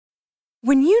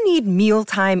When you need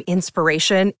mealtime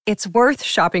inspiration, it's worth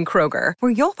shopping Kroger,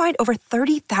 where you'll find over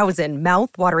 30,000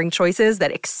 mouth-watering choices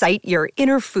that excite your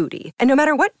inner foodie. And no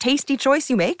matter what tasty choice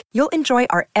you make, you'll enjoy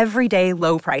our everyday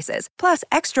low prices, plus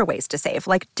extra ways to save,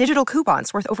 like digital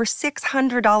coupons worth over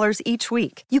 $600 each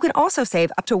week. You can also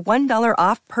save up to $1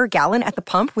 off per gallon at the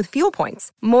pump with fuel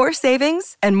points. More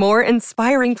savings and more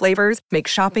inspiring flavors make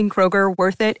shopping Kroger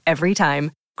worth it every time.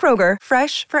 Kroger,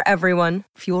 fresh for everyone.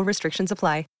 Fuel restrictions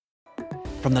apply.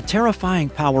 From the terrifying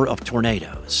power of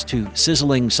tornadoes to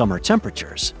sizzling summer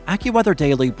temperatures, AccuWeather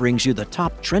Daily brings you the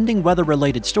top trending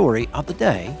weather-related story of the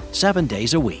day, 7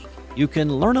 days a week. You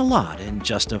can learn a lot in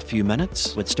just a few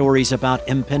minutes with stories about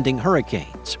impending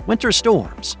hurricanes, winter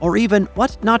storms, or even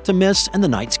what not to miss in the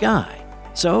night sky.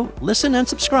 So listen and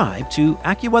subscribe to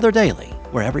AccuWeather Daily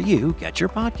wherever you get your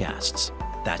podcasts.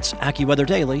 That's AccuWeather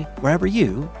Daily wherever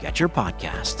you get your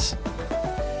podcasts.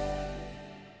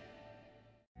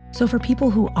 So for people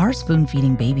who are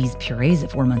spoon-feeding babies purees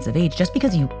at 4 months of age, just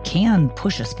because you can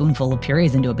push a spoonful of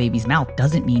purees into a baby's mouth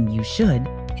doesn't mean you should.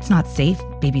 It's not safe.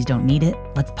 Babies don't need it.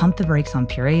 Let's pump the brakes on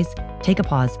purees, take a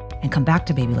pause, and come back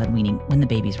to baby-led weaning when the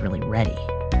baby's really ready.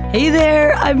 Hey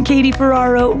there, I'm Katie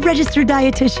Ferraro, registered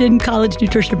dietitian, college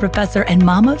nutrition professor, and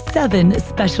mom of 7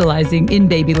 specializing in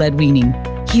baby-led weaning.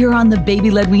 Here on the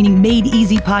Baby-Led Weaning Made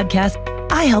Easy podcast,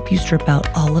 I help you strip out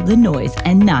all of the noise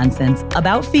and nonsense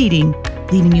about feeding,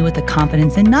 leaving you with the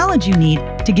confidence and knowledge you need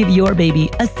to give your baby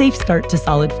a safe start to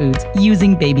solid foods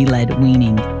using baby-led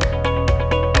weaning.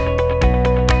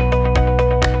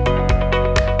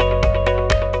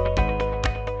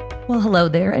 Well, hello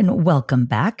there and welcome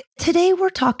back. Today we're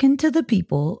talking to the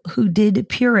people who did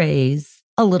purees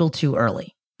a little too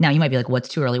early. Now you might be like, what's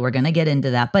too early? We're going to get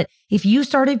into that. But if you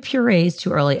started purees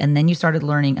too early and then you started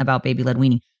learning about baby-led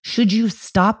weaning, should you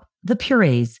stop the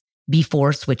purees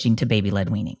before switching to baby-led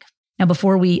weaning? Now,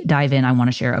 before we dive in, I want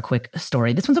to share a quick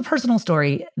story. This one's a personal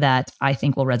story that I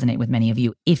think will resonate with many of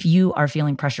you. If you are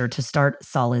feeling pressure to start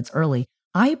solids early,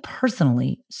 I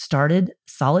personally started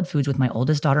solid foods with my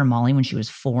oldest daughter, Molly, when she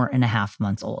was 4.5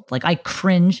 months old. Like, I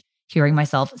cringe hearing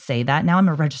myself say that. Now I'm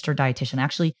a registered dietitian. I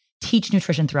actually teach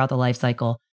nutrition throughout the life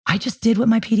cycle. I just did what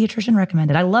my pediatrician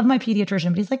recommended. I love my pediatrician,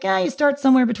 but he's like, you start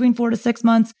somewhere between 4 to 6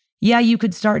 months. Yeah, you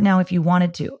could start now if you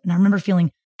wanted to. And I remember feeling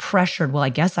pressured. Well, I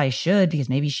guess I should because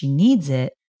maybe she needs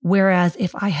it. Whereas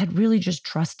if I had really just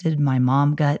trusted my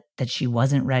mom gut that she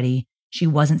wasn't ready, she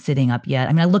wasn't sitting up yet.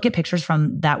 I mean, I look at pictures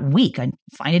from that week. I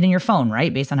find it in your phone,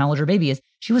 right? Based on how old your baby is.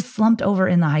 She was slumped over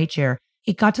in the high chair.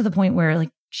 It got to the point where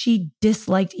she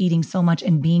disliked eating so much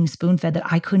and being spoon-fed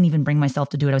that I couldn't even bring myself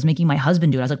to do it. I was making my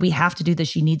husband do it. I was like, we have to do this.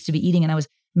 She needs to be eating. And I was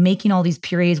making all these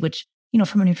purees, which,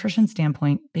 from a nutrition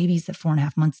standpoint, babies at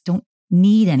 4.5 months don't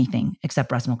need anything except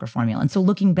breast milk or formula. And so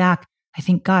looking back, I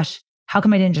think, gosh, how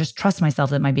come I didn't just trust myself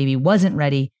that my baby wasn't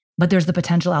ready? But there's the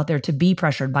potential out there to be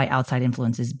pressured by outside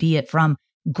influences, be it from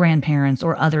grandparents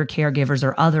or other caregivers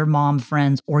or other mom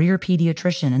friends or your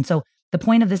pediatrician. And so the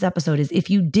point of this episode is if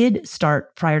you did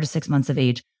start prior to 6 months of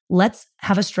age, let's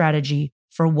have a strategy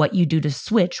for what you do to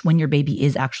switch when your baby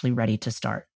is actually ready to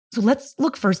start. So let's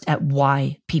look first at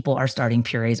why people are starting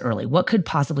purees early. What could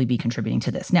possibly be contributing to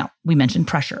this? Now, we mentioned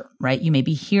pressure, right? You may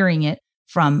be hearing it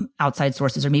from outside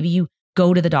sources, or maybe you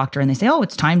go to the doctor and they say, oh,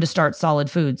 it's time to start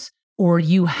solid foods. Or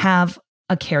you have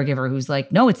a caregiver who's like,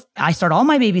 no, I start all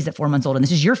my babies at 4 months old and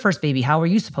this is your first baby. How are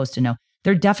you supposed to know?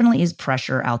 There definitely is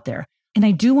pressure out there. And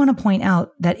I do want to point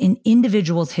out that in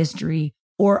individuals' history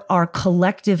or our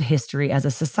collective history as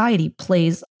a society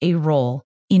plays a role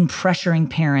in pressuring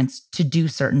parents to do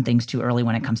certain things too early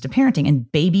when it comes to parenting. And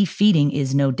baby feeding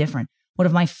is no different. One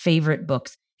of my favorite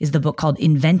books is the book called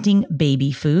Inventing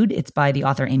Baby Food. It's by the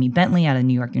author Amy Bentley out of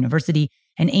New York University.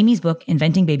 And Amy's book,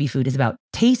 Inventing Baby Food, is about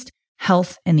taste,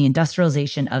 health, and the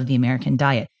industrialization of the American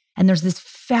diet. And there's this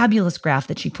fabulous graph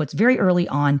that she puts very early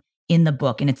on in the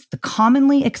book. And it's the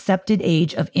commonly accepted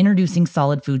age of introducing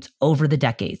solid foods over the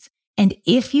decades. And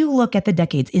if you look at the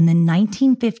decades in the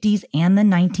 1950s and the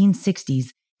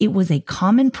 1960s, it was a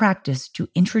common practice to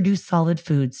introduce solid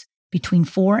foods between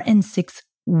 4 and 6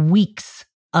 weeks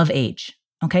of age.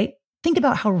 Okay? Think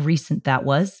about how recent that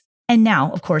was. And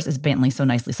now, of course, as Bentley so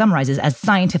nicely summarizes, as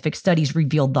scientific studies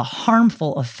revealed the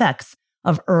harmful effects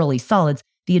of early solids,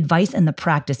 the advice and the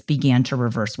practice began to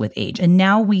reverse with age. And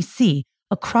now we see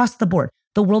across the board,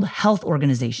 the World Health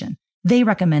Organization, they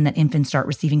recommend that infants start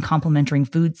receiving complementary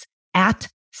foods at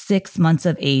 6 months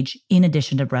of age in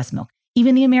addition to breast milk.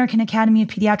 Even the American Academy of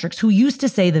Pediatrics, who used to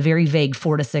say the very vague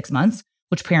 4 to 6 months,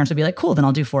 which parents would be like, cool, then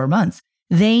I'll do 4 months.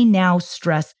 They now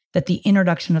stress that the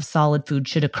introduction of solid food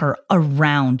should occur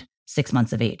around 6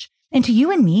 months of age. And to you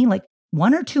and me,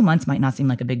 1 or 2 months might not seem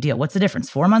like a big deal. What's the difference?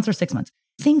 4 months or 6 months?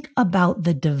 Think about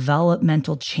the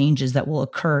developmental changes that will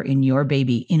occur in your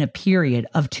baby in a period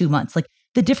of 2 months. Like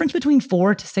the difference between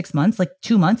 4 to 6 months, like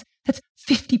 2 months, that's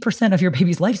 50% of your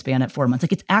baby's lifespan at 4 months.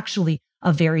 Like it's actually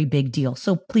a very big deal.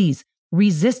 So please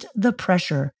resist the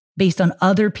pressure based on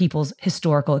other people's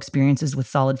historical experiences with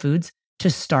solid foods to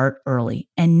start early.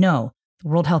 And no, the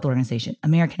World Health Organization,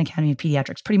 American Academy of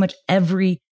Pediatrics, pretty much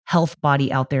every health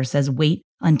body out there says wait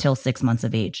until 6 months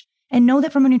of age. And know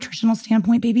that from a nutritional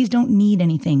standpoint, babies don't need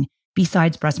anything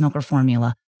besides breast milk or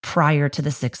formula prior to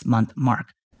the 6-month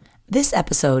mark. This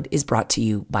episode is brought to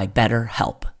you by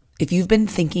BetterHelp. If you've been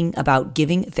thinking about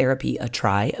giving therapy a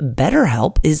try,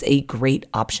 BetterHelp is a great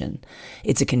option.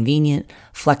 It's a convenient,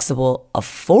 flexible,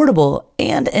 affordable,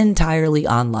 and entirely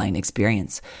online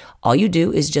experience. All you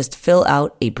do is just fill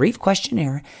out a brief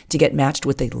questionnaire to get matched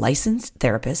with a licensed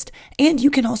therapist, and you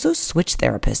can also switch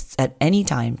therapists at any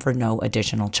time for no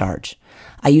additional charge.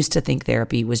 I used to think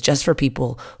therapy was just for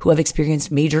people who have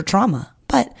experienced major trauma,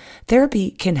 but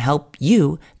therapy can help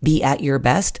you be at your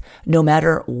best no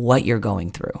matter what you're going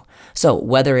through. So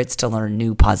whether it's to learn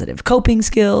new positive coping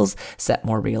skills, set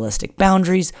more realistic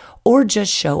boundaries, or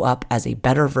just show up as a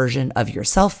better version of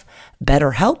yourself,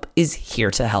 BetterHelp is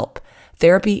here to help.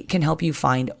 Therapy can help you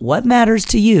find what matters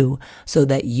to you so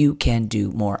that you can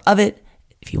do more of it.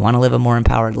 If you want to live a more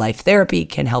empowered life, therapy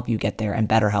can help you get there, and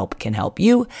BetterHelp can help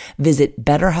you. Visit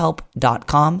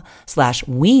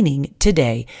betterhelp.com/weaning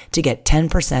today to get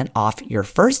 10% off your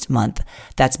first month.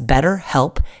 That's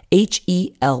BetterHelp,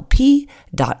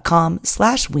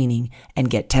 HELP.com/weaning, and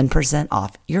get 10%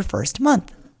 off your first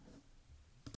month.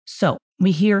 So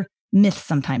we hear myths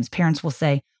sometimes. Parents will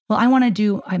say, well, I want to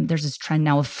do, there's this trend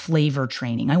now of flavor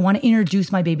training. I want to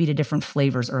introduce my baby to different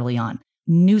flavors early on.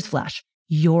 Newsflash.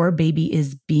 Your baby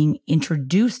is being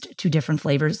introduced to different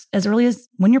flavors as early as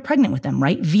when you're pregnant with them,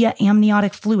 right? Via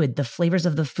amniotic fluid, the flavors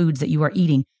of the foods that you are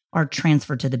eating are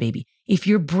transferred to the baby. If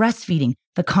you're breastfeeding,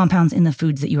 the compounds in the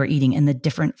foods that you are eating and the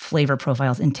different flavor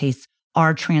profiles and tastes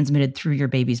are transmitted through your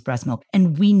baby's breast milk.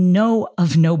 And we know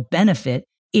of no benefit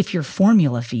if you're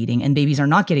formula feeding and babies are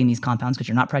not getting these compounds because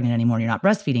you're not pregnant anymore and you're not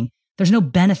breastfeeding. There's no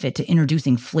benefit to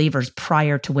introducing flavors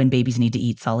prior to when babies need to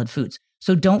eat solid foods.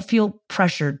 So don't feel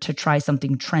pressured to try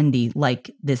something trendy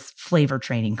like this flavor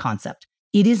training concept.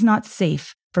 It is not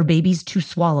safe for babies to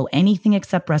swallow anything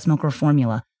except breast milk or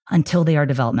formula until they are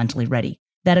developmentally ready.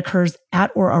 That occurs at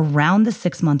or around the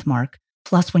 6-month mark,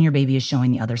 plus when your baby is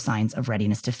showing the other signs of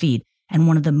readiness to feed. And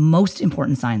one of the most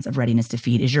important signs of readiness to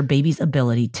feed is your baby's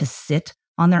ability to sit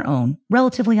on their own,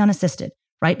 relatively unassisted,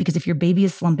 right? Because if your baby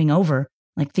is slumping over,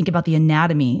 like think about the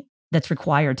anatomy that's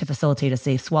required to facilitate a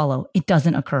safe swallow, it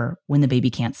doesn't occur when the baby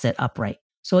can't sit upright.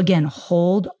 So again,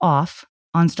 hold off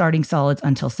on starting solids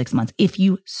until 6 months. If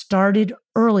you started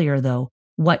earlier though,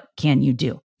 what can you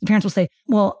do? The parents will say,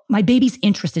 well, my baby's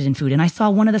interested in food. And I saw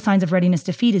one of the signs of readiness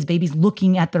to feed is babies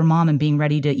looking at their mom and being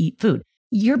ready to eat food.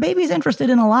 Your baby's interested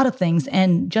in a lot of things.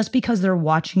 And just because they're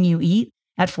watching you eat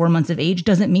at 4 months of age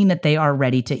doesn't mean that they are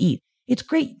ready to eat. It's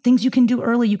great. Things you can do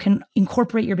early. You can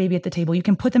incorporate your baby at the table. You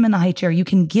can put them in the high chair. You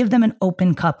can give them an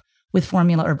open cup with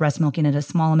formula or breast milk in it, a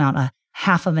small amount, a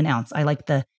 1/2 ounce. I like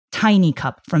the tiny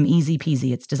cup from Easy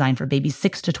Peasy. It's designed for babies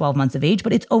 6 to 12 months of age,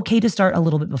 but it's okay to start a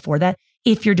little bit before that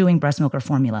if you're doing breast milk or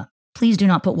formula. Please do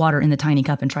not put water in the tiny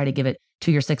cup and try to give it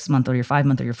to your 6-month or your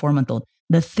 5-month or your 4-month-old.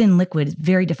 The thin liquid is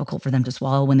very difficult for them to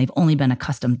swallow when they've only been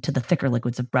accustomed to the thicker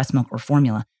liquids of breast milk or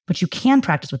formula. But you can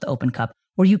practice with the open cup,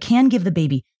 or you can give the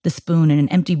baby the spoon in an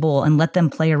empty bowl and let them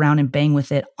play around and bang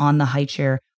with it on the high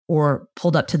chair or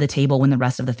pulled up to the table when the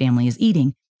rest of the family is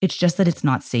eating. It's just that it's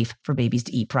not safe for babies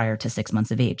to eat prior to 6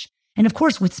 months of age. And of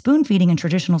course, with spoon feeding and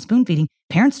traditional spoon feeding,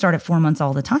 parents start at 4 months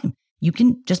all the time. You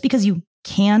can, just because you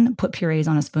can put purees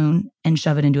on a spoon and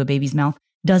shove it into a baby's mouth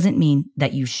doesn't mean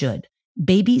that you should.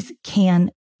 Babies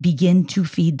can begin to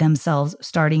feed themselves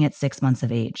starting at 6 months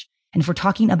of age. And if we're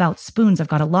talking about spoons, I've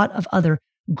got a lot of other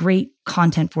great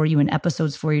content for you and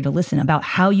episodes for you to listen about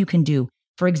how you can do,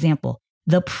 for example,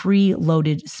 the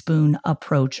pre-loaded spoon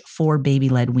approach for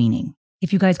baby-led weaning.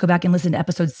 If you guys go back and listen to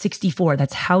episode 64,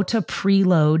 that's how to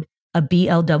preload a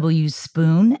BLW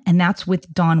spoon. And that's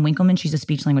with Dawn Winkleman. She's a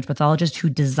speech language pathologist who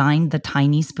designed the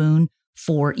tiny spoon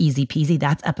for Easy Peasy.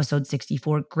 That's episode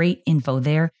 64. Great info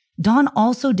there. Dawn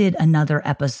also did another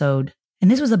episode, and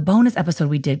this was a bonus episode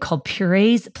we did called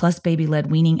Purees plus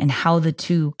Baby-Led Weaning and how the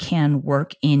two can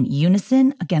work in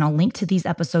unison. Again, I'll link to these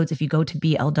episodes if you go to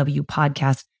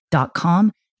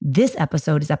blwpodcast.com. This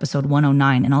episode is episode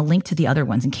 109, and I'll link to the other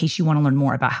ones in case you want to learn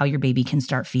more about how your baby can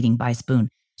start feeding by spoon.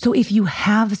 So if you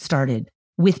have started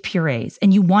with purees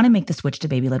and you want to make the switch to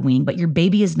baby-led weaning, but your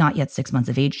baby is not yet 6 months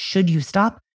of age, should you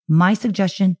stop? My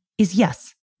suggestion is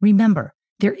yes. Remember,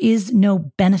 there is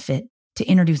no benefit to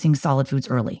introducing solid foods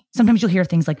early. Sometimes you'll hear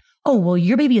things like, oh, well,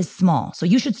 your baby is small, so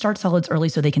you should start solids early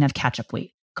so they can have catch-up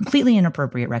weight. Completely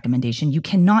inappropriate recommendation. You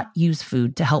cannot use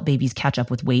food to help babies catch up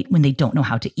with weight when they don't know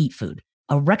how to eat food.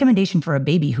 A recommendation for a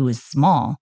baby who is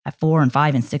small at 4 and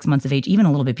 5 and 6 months of age, even a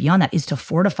little bit beyond that, is to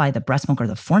fortify the breast milk or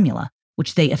the formula,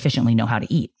 which they efficiently know how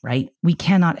to eat, right? We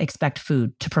cannot expect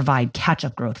food to provide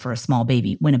catch-up growth for a small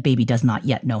baby when a baby does not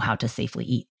yet know how to safely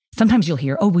eat. Sometimes you'll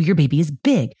hear, oh, well, your baby is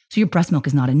big, so your breast milk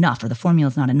is not enough or the formula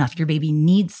is not enough. Your baby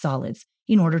needs solids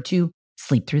in order to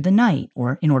sleep through the night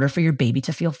or in order for your baby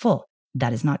to feel full.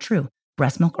 That is not true.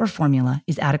 Breast milk or formula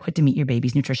is adequate to meet your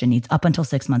baby's nutrition needs up until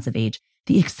 6 months of age.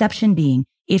 The exception being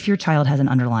if your child has an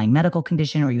underlying medical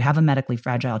condition or you have a medically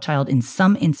fragile child. In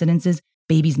some incidences,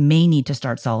 babies may need to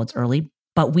start solids early,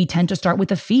 but we tend to start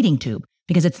with a feeding tube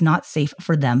because it's not safe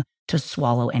for them to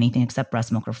swallow anything except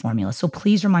breast milk or formula. So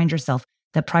please remind yourself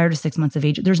that prior to 6 months of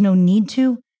age, there's no need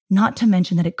to, not to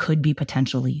mention that it could be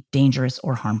potentially dangerous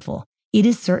or harmful. It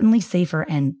is certainly safer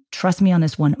and, trust me on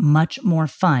this one, much more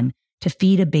fun to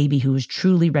feed a baby who is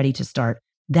truly ready to start.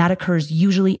 That occurs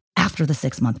usually after the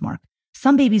 6-month mark.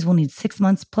 Some babies will need 6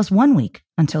 months plus 1 week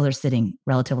until they're sitting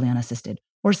relatively unassisted,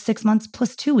 or 6 months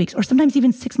plus 2 weeks, or sometimes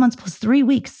even 6 months plus 3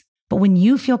 weeks. But when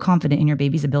you feel confident in your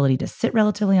baby's ability to sit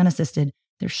relatively unassisted,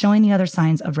 they're showing the other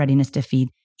signs of readiness to feed,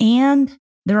 and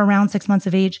they're around 6 months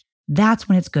of age, that's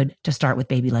when it's good to start with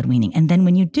baby-led weaning. And then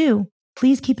when you do,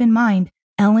 please keep in mind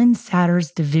Ellen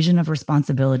Satter's division of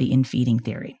responsibility in feeding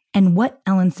theory. And what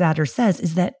Ellen Satter says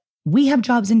is that we have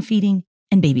jobs in feeding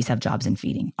and babies have jobs in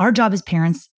feeding. Our job as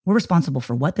parents, we're responsible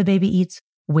for what the baby eats,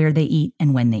 where they eat,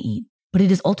 and when they eat. But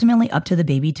it is ultimately up to the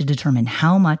baby to determine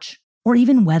how much or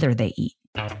even whether they eat.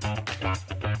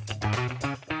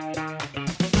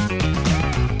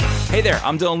 Hey there,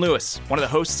 I'm Dylan Lewis, one of the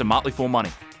hosts of Motley Fool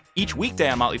Money. Each weekday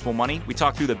on Motley Fool Money, we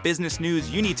talk through the business news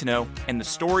you need to know and the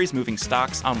stories moving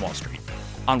stocks on Wall Street.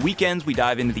 On weekends, we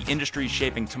dive into the industries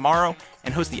shaping tomorrow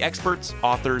and host the experts,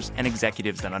 authors, and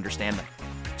executives that understand them.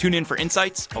 Tune in for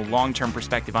insights, a long-term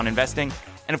perspective on investing,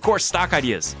 and of course, stock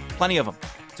ideas. Plenty of them.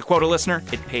 To quote a listener,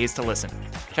 it pays to listen.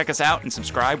 Check us out and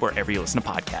subscribe wherever you listen to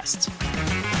podcasts.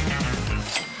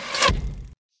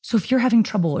 So if you're having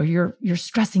trouble or you're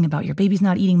stressing about your baby's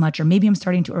not eating much, or maybe I'm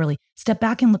starting too early, step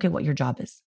back and look at what your job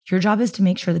is. Your job is to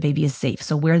make sure the baby is safe.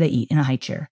 So where they eat in a high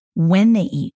chair, when they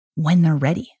eat, when they're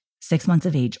ready, 6 months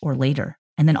of age or later.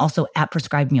 And then also at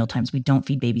prescribed meal times, we don't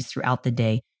feed babies throughout the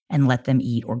day and let them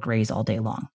eat or graze all day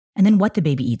long. And then what the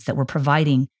baby eats, that we're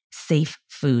providing safe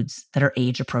foods that are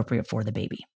age appropriate for the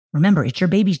baby. Remember, it's your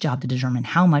baby's job to determine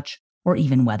how much or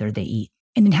even whether they eat.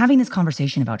 And in having this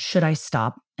conversation about should I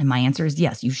stop? And my answer is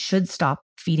yes, you should stop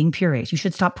feeding purees. You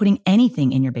should stop putting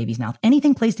anything in your baby's mouth.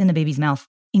 Anything placed in the baby's mouth,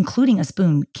 including a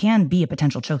spoon, can be a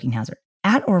potential choking hazard.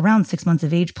 At or around 6 months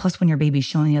of age, plus when your baby's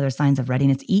showing the other signs of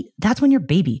readiness to eat, that's when your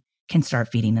baby can start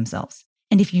feeding themselves.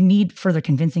 And if you need further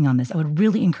convincing on this, I would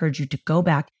really encourage you to go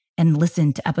back and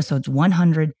listen to episodes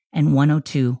 100 and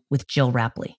 102 with Jill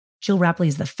Rapley. Jill Rapley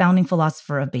is the founding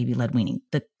philosopher of baby-led weaning,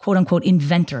 the quote-unquote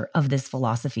inventor of this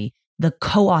philosophy, the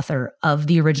co-author of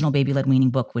the original baby-led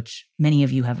weaning book, which many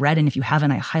of you have read, and if you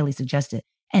haven't, I highly suggest it.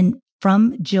 And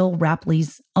from Jill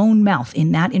Rapley's own mouth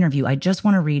in that interview, I just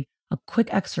want to read a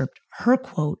quick excerpt, her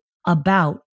quote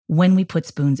about when we put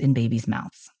spoons in babies'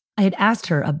 mouths. I had asked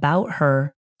her about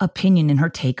her opinion and her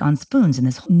take on spoons and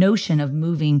this notion of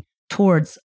moving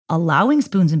towards allowing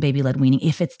spoons in baby-led weaning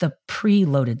if it's the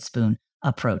pre-loaded spoon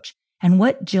approach. And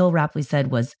what Jill Rapley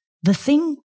said was, the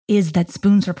thing is that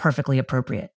spoons are perfectly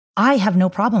appropriate. I have no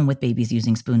problem with babies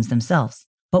using spoons themselves,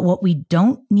 but what we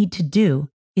don't need to do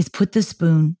is put the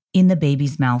spoon in the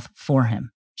baby's mouth for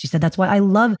him. She said, that's why I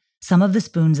love some of the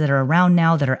spoons that are around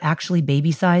now that are actually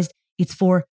baby-sized. It's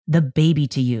for the baby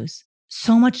to use.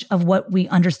 So much of what we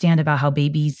understand about how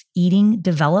babies eating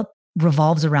develop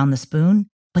revolves around the spoon,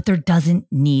 but there doesn't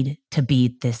need to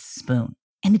be this spoon.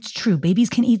 And it's true, babies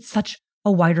can eat such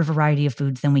a wider variety of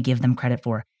foods than we give them credit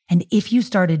for. And if you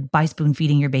started by spoon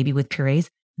feeding your baby with purees,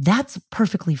 that's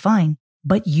perfectly fine,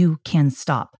 but you can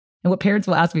stop. And what parents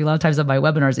will ask me a lot of times on my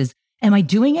webinars is, am I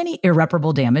doing any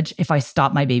irreparable damage if I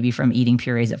stop my baby from eating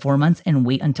purees at 4 months and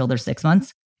wait until they're 6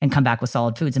 months and come back with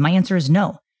solid foods? And my answer is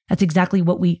no. That's exactly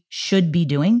what we should be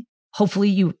doing. Hopefully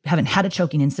you haven't had a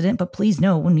choking incident, but please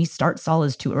know when we start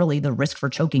solids too early, the risk for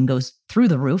choking goes through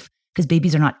the roof because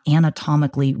babies are not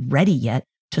anatomically ready yet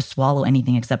to swallow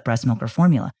anything except breast milk or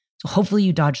formula. So hopefully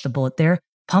you dodged a bullet there.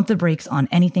 Pump the brakes on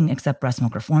anything except breast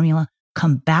milk or formula.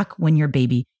 Come back when your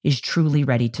baby is truly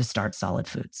ready to start solid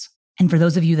foods. And for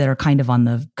those of you that are kind of on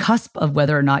the cusp of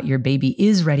whether or not your baby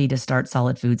is ready to start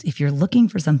solid foods, if you're looking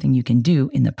for something you can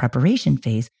do in the preparation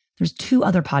phase, there's 2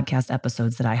 other podcast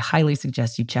episodes that I highly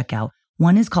suggest you check out.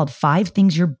 One is called 5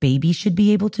 Things Your Baby Should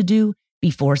Be Able to Do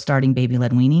Before Starting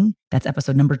Baby-Led Weaning. That's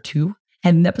episode number 2.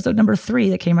 And episode number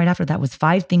 3 that came right after that was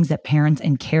 5 Things That Parents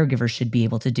and Caregivers Should Be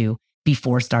Able to Do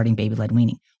Before Starting Baby-Led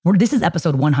Weaning. This is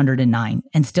episode 109.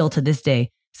 And still to this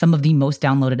day, some of the most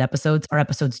downloaded episodes are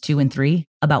episodes 2 and 3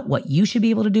 about what you should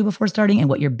be able to do before starting and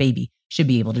what your baby should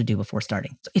be able to do before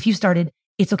starting. So if you started,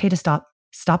 it's okay to stop.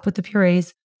 Stop with the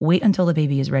purees. Wait until the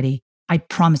baby is ready. I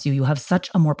promise you'll have such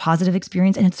a more positive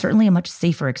experience, and it's certainly a much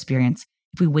safer experience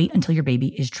if we wait until your baby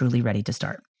is truly ready to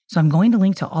start. So I'm going to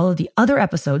link to all of the other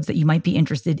episodes that you might be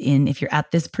interested in if you're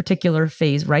at this particular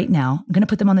phase right now. I'm going to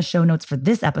put them on the show notes for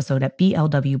this episode at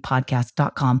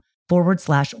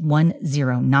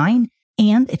blwpodcast.com/109.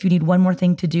 And if you need one more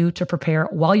thing to do to prepare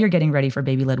while you're getting ready for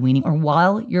baby-led weaning or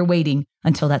while you're waiting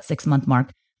until that 6-month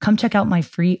mark, come check out my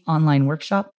free online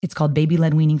workshop. It's called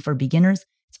Baby-Led Weaning for Beginners.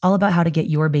 It's all about how to get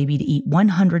your baby to eat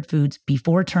 100 foods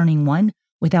before turning 1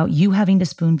 without you having to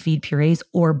spoon feed purees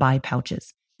or buy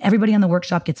pouches. Everybody on the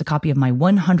workshop gets a copy of my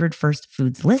 100 first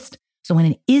foods list. So when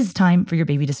it is time for your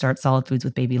baby to start solid foods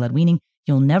with baby-led weaning,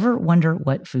 you'll never wonder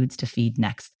what foods to feed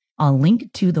next. I'll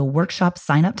link to the workshop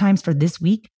sign-up times for this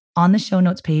week on the show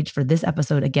notes page for this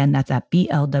episode. Again, that's at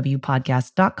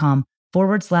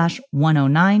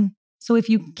blwpodcast.com/109. So if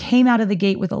you came out of the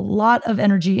gate with a lot of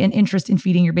energy and interest in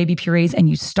feeding your baby purees and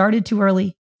you started too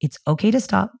early, it's okay to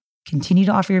stop. Continue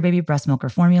to offer your baby breast milk or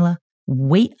formula.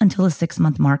 Wait until the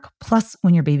 6-month mark, plus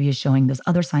when your baby is showing those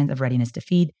other signs of readiness to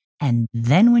feed. And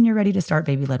then when you're ready to start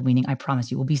baby-led weaning, I promise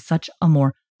you, it will be such a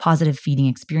more positive feeding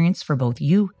experience for both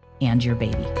you and your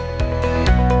baby.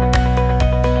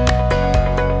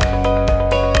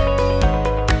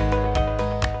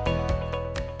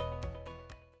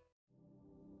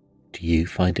 Do you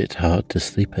find it hard to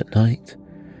sleep at night?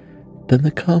 Then the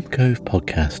Calm Cove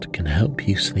podcast can help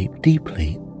you sleep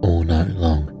deeply all night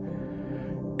long.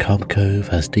 Calm Cove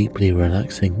has deeply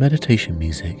relaxing meditation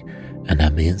music and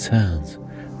ambient sounds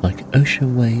like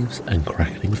ocean waves and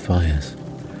crackling fires.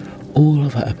 All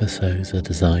of our episodes are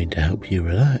designed to help you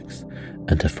relax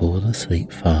and to fall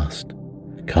asleep fast.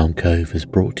 Calm Cove is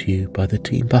brought to you by the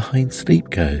team behind Sleep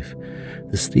Cove,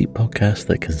 the sleep podcast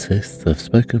that consists of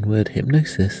spoken word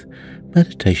hypnosis,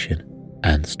 meditation,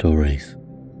 and stories.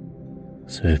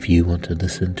 So if you want to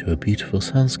listen to a beautiful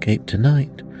soundscape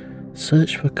tonight,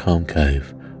 search for Calm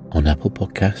Cove on Apple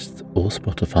Podcasts or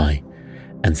Spotify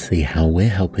and see how we're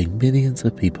helping millions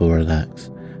of people relax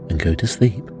and go to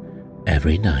sleep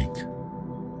every night.